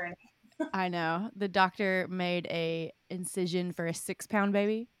personal journey. I know. The doctor made a incision for a 6-pound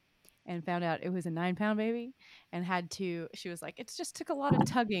baby and found out it was a 9-pound baby and she was like, it just took a lot of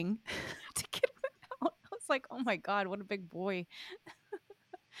tugging to get him out. I was like, oh my God, what a big boy.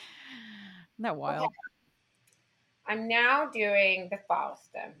 Isn't that wild? Okay. I'm now doing the fall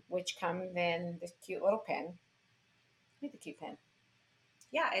stem, which comes in this cute little pin. Look at the cute pin.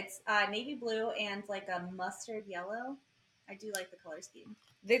 Yeah, it's navy blue and like a mustard yellow. I do like the color scheme.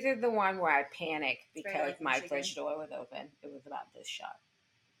 This is the one where I panicked because my fridge door was open. It was about this shot.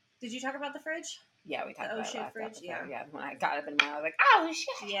 Did you talk about the fridge? Yeah, we talked about shit last fridge. episode. Yeah, when I got up in the morning, I was like, oh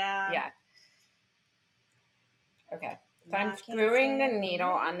shit. Yeah. Okay. So I'm screwing the needle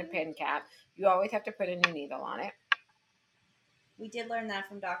on the pin cap. You always have to put a new needle on it. We did learn that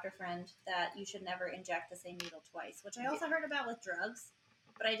from Dr. Friend that you should never inject the same needle twice, which I also heard about with drugs,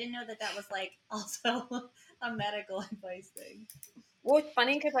 but I didn't know that was like also a medical advice thing. Well, it's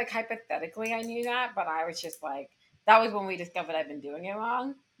funny because like hypothetically I knew that, but I was just like, that was when we discovered I'd been doing it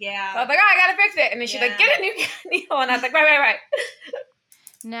wrong. Yeah. So I was like, oh, I gotta fix it. And then she's like, get a new needle. And I was like, right.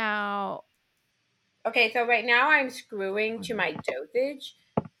 Now. Okay, so right now I'm screwing to my dosage.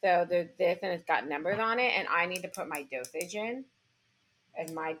 So there's this and it's got numbers on it, and I need to put my dosage in.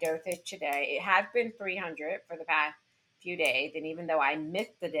 And my dosage today, it has been 300 for the past few days. And even though I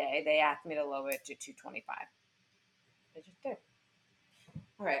missed the day, they asked me to lower it to 225. I just did.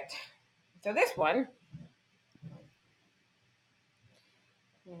 All right. So this one,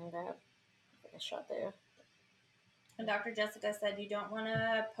 and a shot there. And Dr. Jessica said you don't want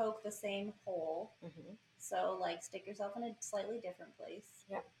to poke the same hole. Mm-hmm. So, like, stick yourself in a slightly different place.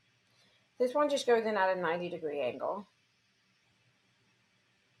 Yep. This one just goes in at a 90-degree angle.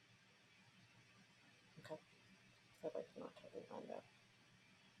 Okay. So it's not totally lined up.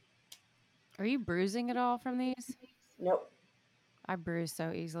 Are you bruising at all from these? Nope. I bruise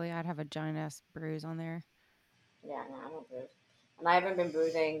so easily. I'd have a giant ass bruise on there. Yeah, no, I don't bruise. And I haven't been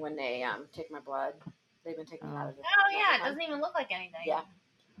bruising when they take my blood. They've been taking me out of the Oh, yeah. It doesn't even look like anything. Yeah.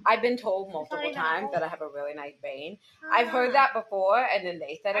 I've been told multiple times that I have a really nice vein. I've heard that before, and then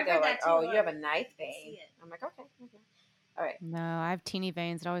they said it. They're like, oh, you have a nice vein. I'm like, okay. All right. No, I have teeny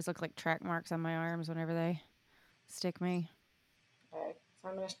veins that always look like track marks on my arms whenever they stick me. All right. So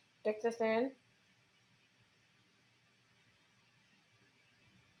I'm going to stick this in.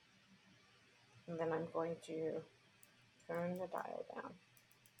 And then I'm going to turn the dial down.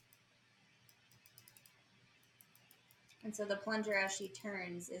 And so the plunger, as she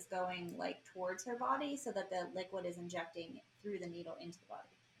turns, is going like towards her body so that the liquid is injecting through the needle into the body.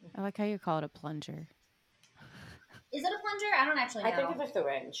 I like how you call it a plunger. Is it a plunger? I don't actually know. I think it's a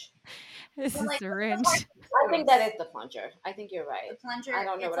syringe. This So, is like, syringe. I think that is the plunger. I think you're the right. plunger. I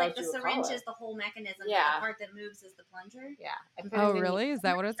don't know it's what like else the you would call syringe it. is the whole mechanism. But Yeah. the part that moves is the plunger. Yeah. Oh, really? Is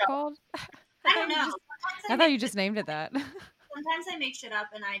that what it's called? I don't know. I thought you just named it that. Sometimes I make shit up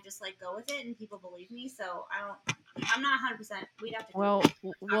and I just like go with it, and people believe me. So I'm not 100%. We'd have to. Well,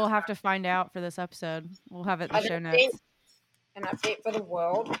 Google it. we'll have to find out for this episode. We'll have it in the show notes. An update for the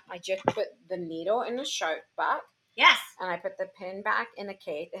world. I just put the needle in the shirt back. Yes. And I put the pin back in the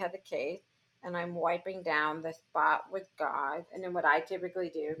case. It had the case. And I'm wiping down the spot with gauze. And then what I typically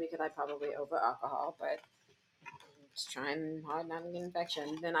do, because I probably over alcohol, but I'm just trying hard not to get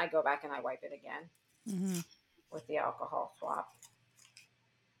infection, then I go back and I wipe it again with the alcohol swab.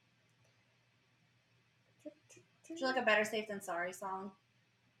 Would you like a Better Safe Than Sorry song?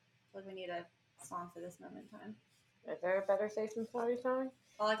 Like we need a song for this moment in time. Is there a Better Safe Than Sorry song?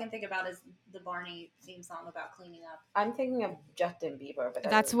 All I can think about is the Barney theme song about cleaning up. I'm thinking of Justin Bieber, but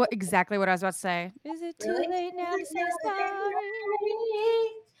That's exactly what I was about to say. Is it too late now to say sorry?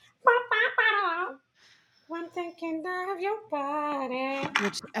 I'm thinking of your body.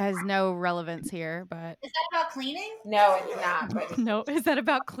 Which has no relevance here, but Is that about cleaning? No, it's not. But no, is that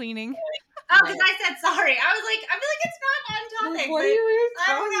about cleaning? Oh, because I said sorry. I feel like it's not on topic. What but are you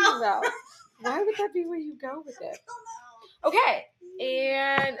I don't talking know. about? Why would that be where you go with it? I don't know. Okay,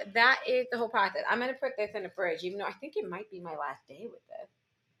 and that is the whole process. I'm gonna put this in the fridge, even though I think it might be my last day with this.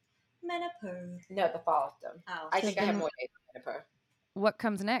 Menopause. No, the fall system. Oh. I think I have more days with menopause. What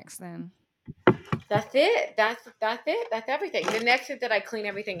comes next then? That's it. That's it. That's everything. The next is that I clean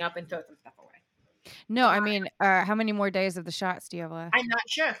everything up and throw some stuff away. No, I mean, how many more days of the shots do you have left? I'm not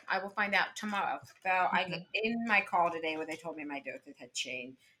sure. I will find out tomorrow. So I in my call today where they told me my doses had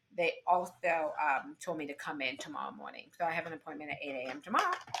changed, they also told me to come in tomorrow morning. So I have an appointment at 8 a.m.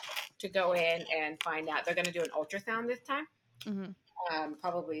 tomorrow to go in and find out. They're going to do an ultrasound this time,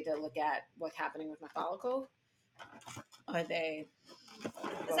 probably to look at what's happening with my follicles. Are they?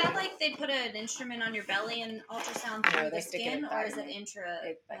 Is that like they put an instrument on your belly and ultrasound through the skin, or is it intra?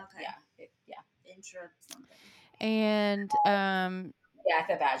 It's like, okay. Yeah. Intra something. And yeah, it's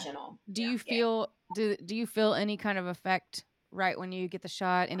a vaginal. Do you feel do you feel any kind of effect right when you get the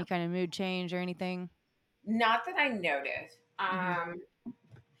shot? Any kind of mood change or anything? Not that I noticed.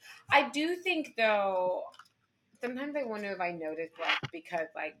 I do think though. Sometimes I wonder if I notice like because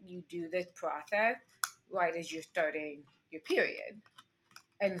like you do this process right as you're starting your period.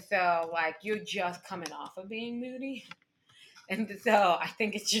 And so, like, you're just coming off of being moody. And so, I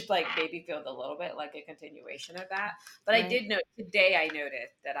think it's just, like, maybe feels a little bit like a continuation of that. But right. I did know, today I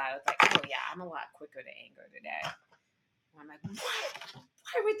noticed that I was like, oh, yeah, I'm a lot quicker to anger today. And I'm like, what?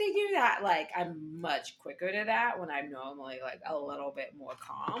 Why would they do that? Like, I'm much quicker to that when I'm normally, like, a little bit more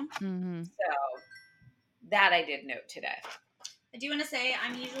calm. So, that I did note today. I do want to say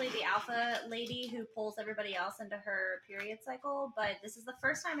I'm usually the alpha lady who pulls everybody else into her period cycle, but this is the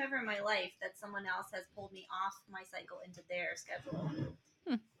first time ever in my life that someone else has pulled me off my cycle into their schedule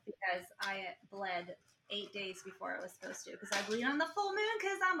because I bled 8 days before I was supposed to because I bleed on the full moon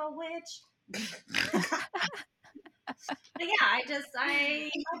because I'm a witch. But yeah,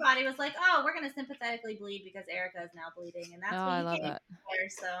 my body was like, oh, we're going to sympathetically bleed because Erica is now bleeding, and that's what I love that.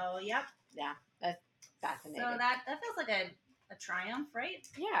 For. So, yep. Yeah, that's fascinating. So that feels like a triumph, right?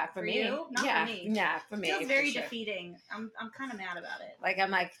 Yeah, for me. You? Not yeah. for me. Yeah, for me. It feels very defeating. I'm kind of mad about it. Like,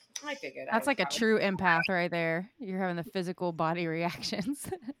 I'm like, I figured that's like a true empath right there. You're having the physical body reactions.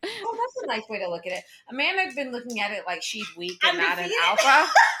 Oh, that's a nice way to look at it. Amanda's been looking at it like she's weak and not an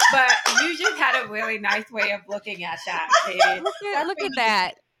alpha, but you just had a really nice way of looking at that, Katie. Look at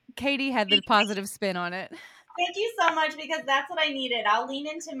that. Katie had the positive spin on it. Thank you so much because that's what I needed. I'll lean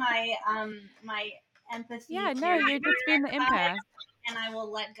into my my empathy. Yeah, no, you're just being the empath. And I will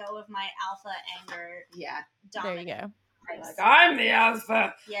let go of my alpha anger. Yeah. There you go. Like, I'm the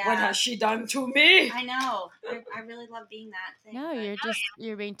alpha. Yeah. What has she done to me? I know. I really love being that thing. No,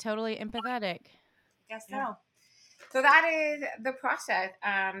 you're being totally empathetic. I guess so. So that is the process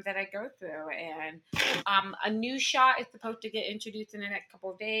that I go through. And a new shot is supposed to get introduced in the next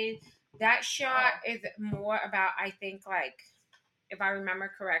couple of days. That shot is more about, I think, like, if I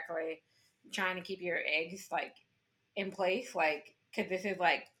remember correctly, trying to keep your eggs, like, in place, like, because this is,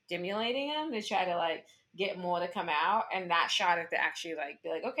 like, stimulating them to try to, like, get more to come out. And that shot is to actually, like, be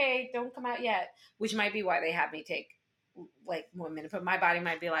like, okay, don't come out yet, which might be why they have me take, like, more minutes. But my body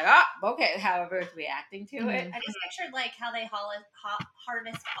might be like, oh, okay, however it's reacting to it. I just pictured, like, how they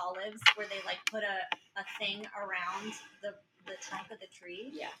harvest olives, where they, like, put a thing around the trunk of the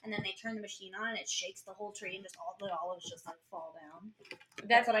tree, and then they turn the machine on and it shakes the whole tree and just all the olives just like fall down.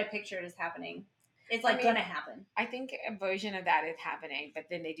 That's what I pictured is happening. It's like I mean, gonna happen. I think a version of that is happening, but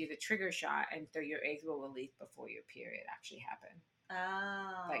then they do the trigger shot, and so your eggs will release before your period actually happens.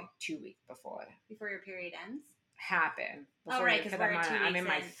 Oh. Like 2 weeks before. Before your period ends? Happen. Oh, right, because I'm in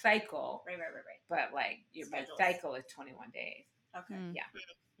my cycle. Right. But like my cycle is 21 days. Okay. Yeah.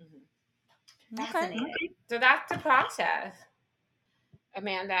 Mm-hmm. Fascinating. Okay. So that's the process.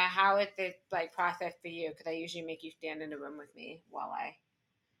 Amanda, how is this like process for you? Because I usually make you stand in the room with me while I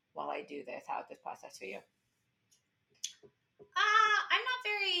do this. How is this process for you? I'm not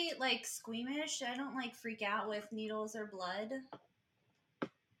very like squeamish. I don't like freak out with needles or blood.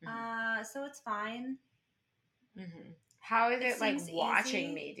 So it's fine. Mm-hmm. How is it like watching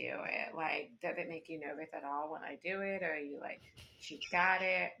easy. me do it? Like, does it make you nervous at all when I do it? Or are you like, she got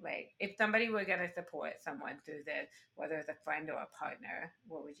it? Like, if somebody were going to support someone through this, whether it's a friend or a partner,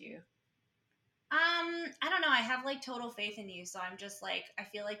 what would you? I don't know. I have like total faith in you. So I'm just like, I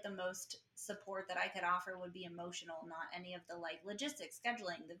feel like the most support that I could offer would be emotional, not any of the like logistics,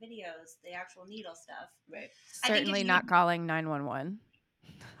 scheduling, the videos, the actual needle stuff. Right. Certainly not calling 911.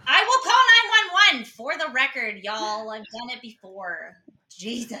 I will call 911 for the record, y'all. I've done it before.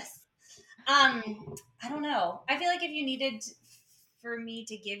 Jesus. I don't know. I feel like if you needed for me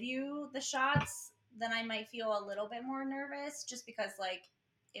to give you the shots, then I might feel a little bit more nervous just because like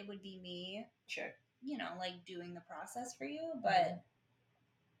it would be me, sure, you know, like doing the process for you, but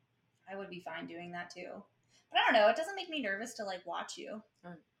I would be fine doing that too. But I don't know. It doesn't make me nervous to like watch you.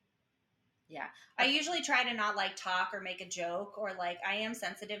 Yeah. I usually try to not like talk or make a joke or like I am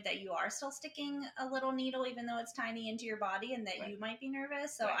sensitive that you are still sticking a little needle even though it's tiny into your body and that you might be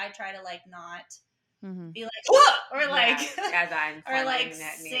nervous. So I try to like not be like whoa or like as I'm or like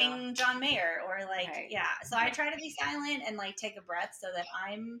sing John Mayer or like So I try to be silent and like take a breath so that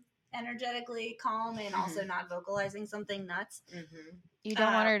I'm energetically calm and also not vocalizing something nuts. You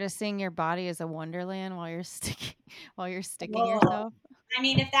don't want her to sing "Your Body Is a Wonderland" while you're sticking yourself. I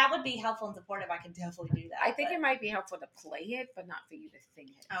mean, if that would be helpful and supportive, I can definitely do that. I think it might be helpful to play it, but not for you to sing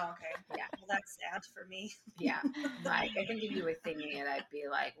it. Oh, okay. Yeah. Well, that's sad for me. Yeah. Like, I think if you were singing it, I'd be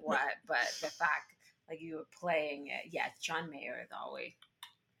like, what? But the fact, like, you were playing it, yes, John Mayer is always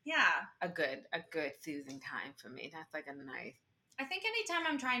a good soothing time for me. That's like a nice. I think anytime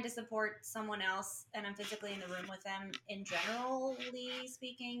I'm trying to support someone else and I'm physically in the room with them, in generally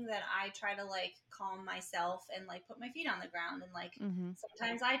speaking, that I try to like calm myself and like put my feet on the ground and like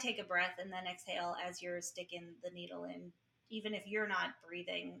sometimes I take a breath and then exhale as you're sticking the needle in, even if you're not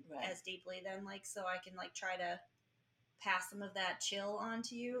breathing as deeply, then like so I can like try to pass some of that chill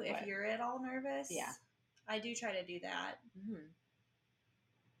onto you if you're at all nervous. Yeah, I do try to do that.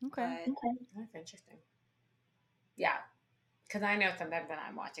 Okay, that's interesting. Yeah. Because I know sometimes when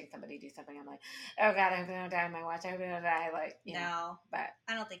I'm watching somebody do something, I'm like, oh God, I hope I don't die in my watch. I hope I don't die. Like, you know, but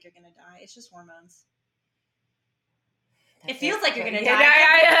I don't think you're going to die. It's just hormones. It feels like you're going to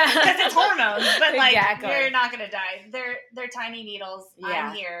die because it's hormones, but like you're not going to die. They're tiny needles.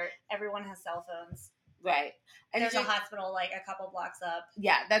 I'm here. Everyone has cell phones. Right. And there's a hospital like a couple blocks up.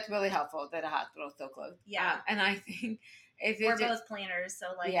 Yeah, that's really helpful that a hospital is so close. Yeah. And I think we're both planners, so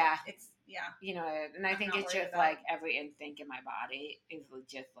like it's you know, and I think it's just like every instinct in my body is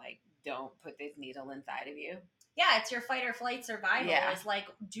just like, don't put this needle inside of you. Yeah, it's your fight or flight survival. It's like,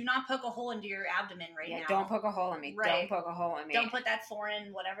 do not poke a hole into your abdomen now. Don't poke a hole in me. Right. Don't poke a hole in me. Don't put that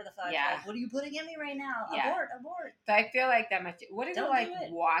foreign whatever the fuck. Yeah. Like, what are you putting in me right now? Abort. So I feel like that much. What is it like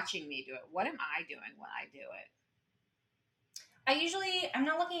watching me do it? What am I doing when I do it? I'm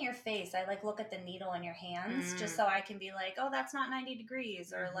not looking at your face. I like look at the needle in your hands just so I can be like, oh, that's not 90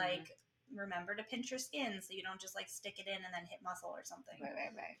 degrees or like, remember to pinch your skin so you don't just like stick it in and then hit muscle or something.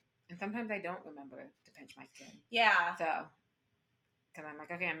 Right. And sometimes I don't remember to pinch my skin. Yeah. So, because I'm like,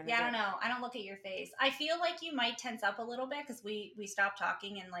 okay, I'm going to I don't know. I don't look at your face. I feel like you might tense up a little bit because we stop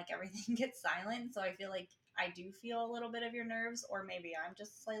talking and like everything gets silent. So I feel like I do feel a little bit of your nerves, or maybe I'm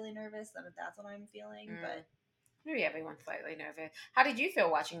just slightly nervous. That's what I'm feeling. But maybe everyone's slightly nervous. How did you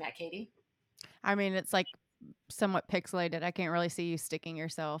feel watching that, Katie? I mean, it's like somewhat pixelated. I can't really see you sticking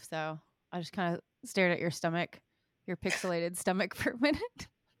yourself, so I just kind of stared at your stomach, your pixelated stomach for a minute.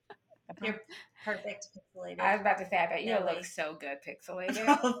 You're perfect pixelated. I was about to say, I bet you look so good pixelated.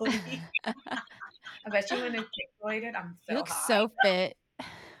 I bet you when it's pixelated, I'm so You look hot. so fit.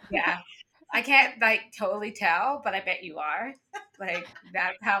 Yeah. I can't like totally tell, but I bet you are. Like,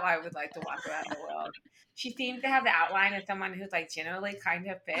 that's how I would like to walk around the world. She seems to have the outline of someone who's like generally kind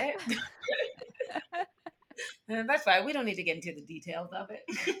of fit. And that's why we don't need to get into the details of it.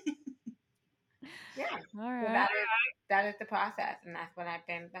 Yeah. All right. So that is the process, and that's what I've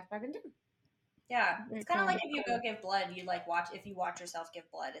been doing. Yeah, Very it's kind of cool. like if you go give blood, you like watch. If you watch yourself give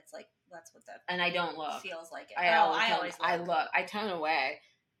blood, it's like that's what that And I don't look. feels like. It. I always I look. look. I turn away.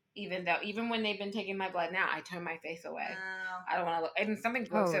 Even when they've been taking my blood now, I turn my face away. I don't want to look. And something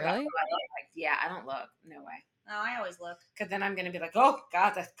gross about really? blood. Like, yeah, I don't look. No way. No, I always look. Because then I'm gonna be like, oh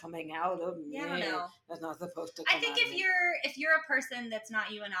God, that's coming out of me. Yeah, I don't know. That's not supposed to come I think out of me. if you're a person that's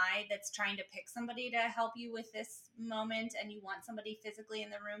not you and I, that's trying to pick somebody to help you with this moment, and you want somebody physically in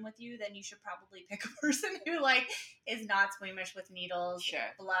the room with you, then you should probably pick a person who like is not squeamish with needles, Sure.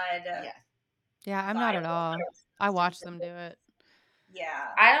 blood. Yeah. Yeah, I'm not at all. I watch them do it. Yeah.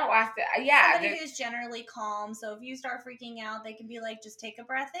 I don't watch it. Yeah. Somebody who's generally calm. So if you start freaking out, they can be like, just take a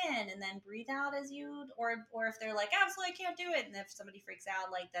breath in and then breathe out as you, or if they're like, absolutely, I can't do it. And if somebody freaks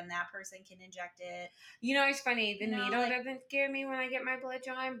out, like, then that person can inject it. You know, it's funny. The You know, needle like- doesn't scare me when I get my blood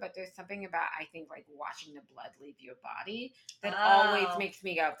drawn, but there's something about, I think, like watching the blood leave your body that always Oh. makes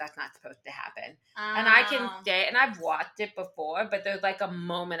me go, that's not supposed to happen. And I can Oh. stay, and I've watched it before, but there's like a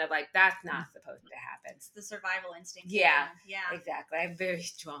moment of like, that's not supposed to happen. It's the survival instinct. Yeah. Yeah. Exactly. I have very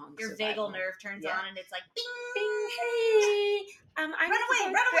strong Your survival. vagal nerve turns Yeah. on and it's like, bing. Bing, hey, I'm Run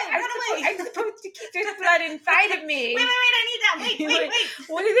away. I'm supposed to keep this blood inside of me. Wait, I need that. Wait.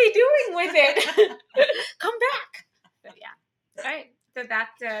 What are they doing with it? Come back. So yeah, right. So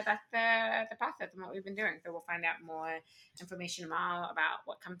that's the process and what we've been doing. So we'll find out more information tomorrow about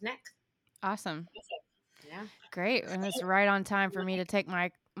what comes next. Awesome. Yeah. Great. And it's right on time for me to take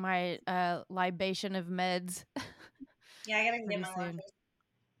my libation of meds. Yeah, I gotta get Pretty my soon. laundry.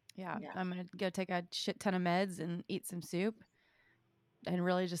 Yeah, Yeah. I'm gonna go take a shit ton of meds and eat some soup and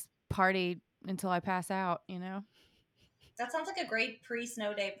really just party until I pass out, you know? That sounds like a great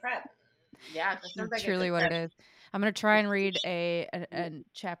pre-snow day prep. Yeah. That sounds like a Truly good what it step. is. I'm gonna try and read a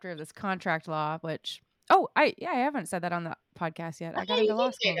chapter of this contract law, which I haven't said that on the podcast yet. I got you into law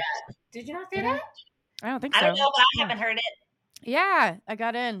did say school. that. Did you not say Did I? that? I don't think I so. don't know, but I Yeah. haven't heard it. Yeah, I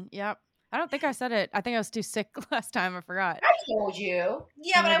got in. Yep. I don't think I said it. I think I was too sick last time. I forgot. I told you.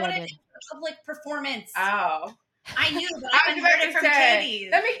 Yeah, but I Maybe I wanted did. it for public performance. Oh. I knew, but I I haven't was heard about it to from say, Katie.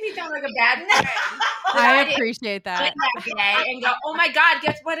 that makes me sound like a bad friend. I didn't appreciate that. get that day and go, oh my God,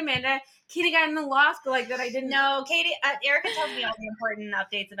 guess what, Amanda? Katie got in the law school like that. I didn't know. No, Katie. Erica tells me all the important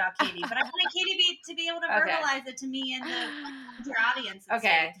updates about Katie, but I wanted Katie to be able to Okay. verbalize it to me and your audience. and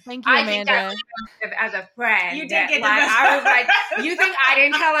Okay. Thank you, I think Amanda. As a friend. You did that, get the like, best I was friend. like, you think I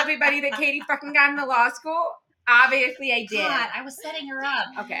didn't tell everybody that Katie fucking got into law school? Obviously I did. God, I was setting her up.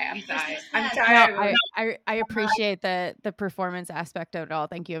 Okay, I'm You sorry. just I'm said- sorry. No, I appreciate the performance aspect of it all.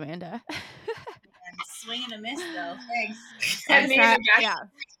 Thank you, Amanda. Swing and a miss, though. Thanks. I mean, that's- yeah, I'm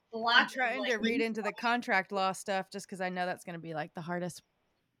Lots of, trying to like, read into the contract law stuff just because I know that's going to be like the hardest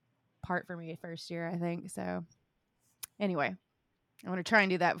part for me first year, I think. So anyway, I'm going to try and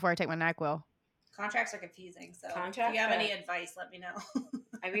do that before I take my NyQuil. Contracts are confusing, so Contracts if you have are- any advice, let me know.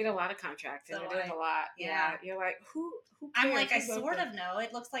 I read a lot of contracts and So it do is I. a lot. Yeah. Yeah. You're like, who I'm cares? like, I Who wrote sort this? of know.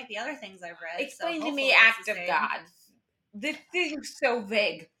 It looks like the other things I've read. Explain so to me hopefully it's act the of same. God. This thing's so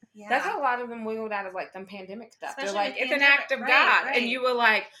vague. Yeah. That's how a lot of them wiggled out of like some pandemic stuff. Especially They're like, with it's an pandemic, act of right, God. right. And you were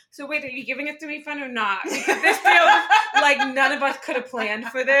like, so wait, are you giving us the refund or not? Because this feels like none of us could have planned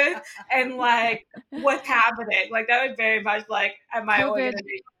for this. And like, what's happening? Like, that was very much like at my COVID.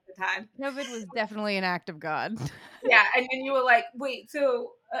 organization at the time. COVID was definitely an act of God. Yeah. And then you were like, wait,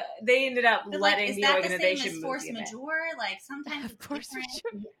 so they ended up But, like, letting is the that the same organization as move force the event. majeure? Like sometimes Of it's course,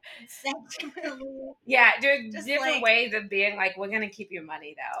 different. Sexually. Yeah, there's Just different like- ways of being like, we're gonna keep your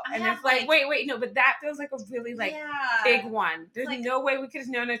money though, I and have, it's like, like- wait, no, but that feels like a really like yeah. big one. There's like- no way we could have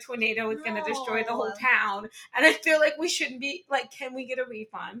known a tornado was gonna destroy the whole No. town, and I feel like we shouldn't be like, can we get a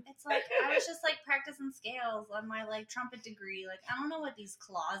refund? It's like I was just like practicing scales on my like trumpet degree. Like I don't know what these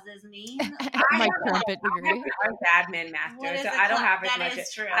clauses mean. my have- trumpet degree. I'm admin What master, is so a I don't cla- have as that much.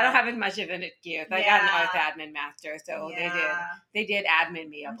 is true. I don't have as much of an excuse. I got an Yeah. art admin master, so Yeah. they did admin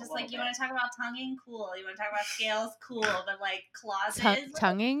me up. I'm just a like, little you bit. want to talk about tonguing? Cool. You want to talk about scales? Cool. But like clauses,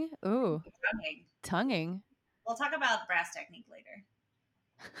 Tonguing? Ooh, tonguing. tonguing. We'll talk about brass technique later.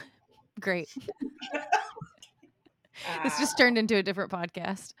 Great. This just turned into a different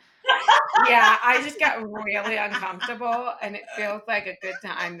podcast. Yeah, I just got really uncomfortable, and it feels like a good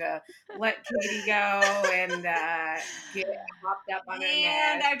time to let Katie go and get hopped up on her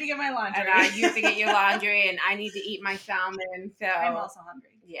And I nest. have to get my laundry. And you have to get your laundry, and I need to eat my salmon. So I'm also hungry.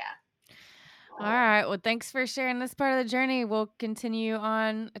 yeah. All right. Well, thanks for sharing this part of the journey. We'll continue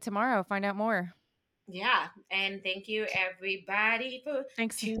on tomorrow. Find out more. Yeah, and thank you everybody for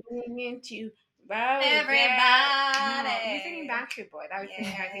Thanks. tuning into Everybody. No, you're singing Backstreet Boys. I was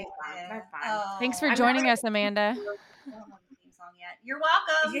singing our theme song. That's fine. Oh. Thanks for I'm joining not- us, Amanda. I don't know the theme song yet. You're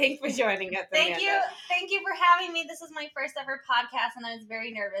welcome. Thanks for joining us, Thank Amanda. you. Thank you for having me. This was my first ever podcast, and I was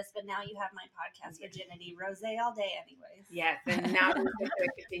very nervous, but now you have my podcast virginity. Rosé all day, anyways. Yes, and now we're just going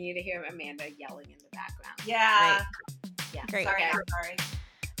to continue to hear Amanda yelling in the background. Yeah. Yeah. Great. Sorry, Okay. not sorry.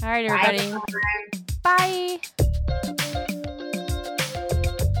 All right, everybody. Bye. Bye.